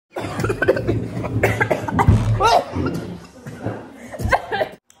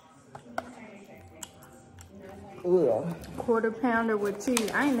Quarter pounder with cheese.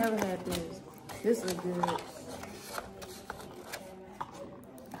 I ain't never had this. This is good.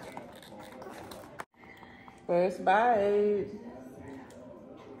 First bite.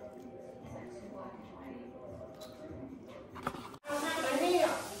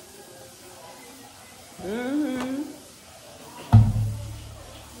 Mm-hmm.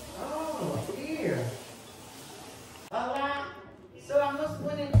 Oh, dear. So I must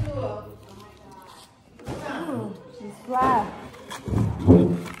went into a... She's fly.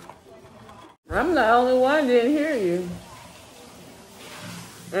 I'm the only one that didn't hear you.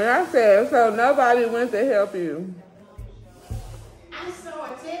 And I said, so nobody went to help you. I saw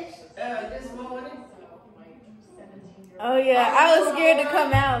a text this morning. Oh yeah, I was scared to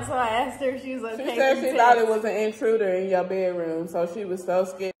come out, so I asked her if she was okay. She said she thought it was an intruder in your bedroom, so she was so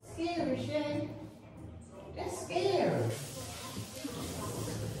scared. Scary, Shay. That's scary.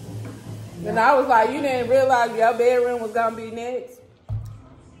 And I was like, you didn't realize your bedroom was gonna be next?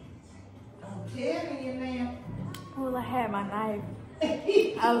 I'm telling you, man. Well, I had my knife.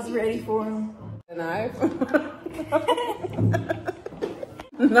 I was ready for him. A knife?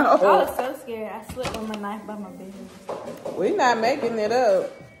 No. I was so scared. I slept with my knife by my bed. We're not making it up.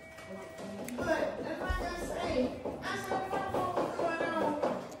 But that's like I say. I said, what's going on?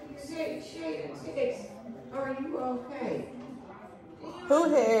 Shay, text. Are you okay? Who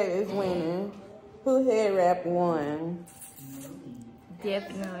head is winning? Who head wrap won?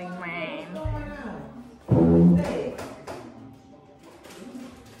 Definitely mine.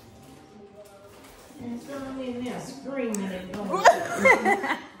 And so I'm in there screaming and going.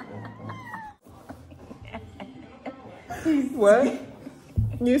 What?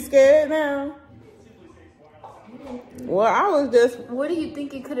 You scared now? Well, I was just... What do you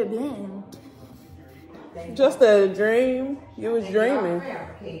think it could have been? Just a dream. You was dreaming.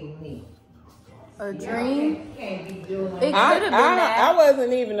 A dream? It could have I been that. I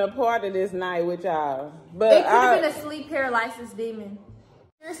wasn't even a part of this night with y'all. But It could have been a sleep paralysis demon.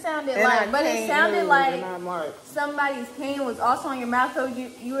 It sounded like, but it sounded like somebody's hand was also on your mouth, so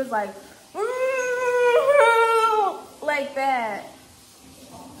you was like that.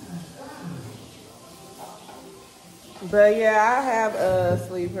 But yeah, I have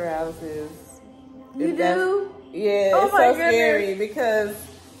sleep paralysis. You do? Yeah, Oh it's my so scary because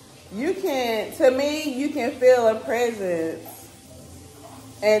you can feel a presence,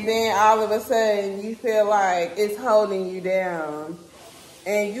 and then all of a sudden you feel like it's holding you down,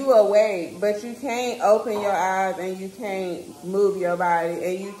 and you awake, but you can't open your eyes, and you can't move your body,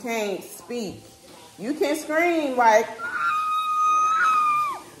 and you can't speak. You can scream like,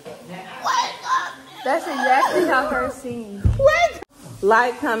 wake up! That's exactly how her seems. Wake up!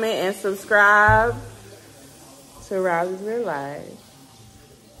 Like, comment, and subscribe to Riley's Real Life.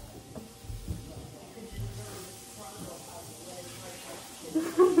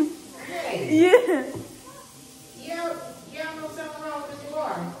 Yeah. Y'all know something wrong with the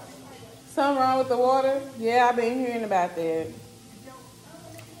water? Something wrong with the water? Yeah, I've been hearing about that.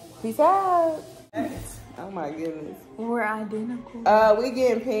 Peace out. Oh my goodness. We're identical. We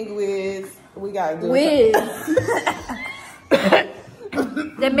getting pink whiz. We gotta do Whiz.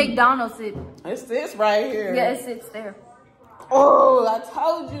 That McDonald's it sits right here. Yeah, it sits there. Oh, I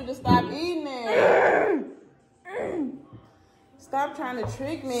told you to stop eating it. Stop trying to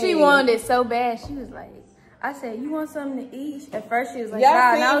trick me. She wanted it so bad. She was like, I said, you want something to eat? At first she was like, y'all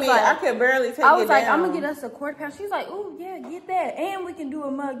nah. see And I was me. like, I could barely take it I was like, down. I'm gonna get us a quarter pound. She was like, oh yeah, get that. And we can do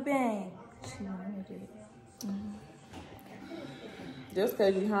a mukbang. She wanted it. Just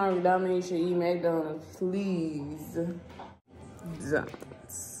because you're hungry don't mean you should eat McDonald's. Please. Don't.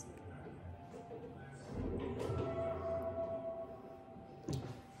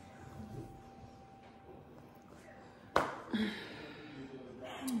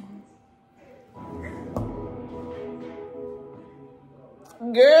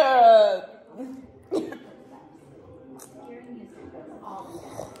 Girl.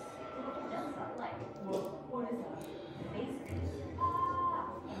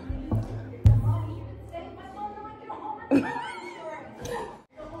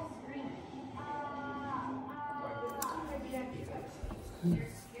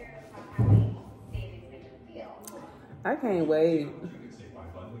 I can't wait.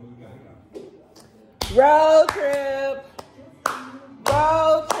 Road trip.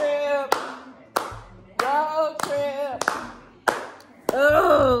 Road trip. Road trip.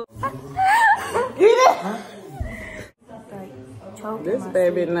 Oh. This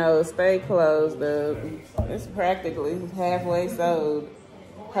baby nose stay closed up. It's practically halfway sewed.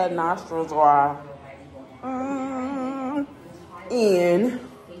 Her nostrils are in.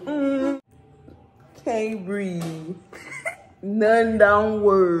 Can't breathe. None don't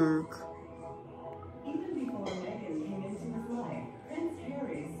work. Even before Meghan came into his life, Prince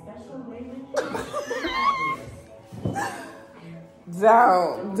Harry's special way with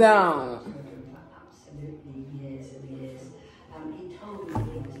Don't. absolutely years and years. He told me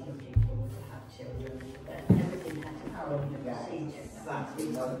he was looking forward to have children, but everything had to follow the procedure.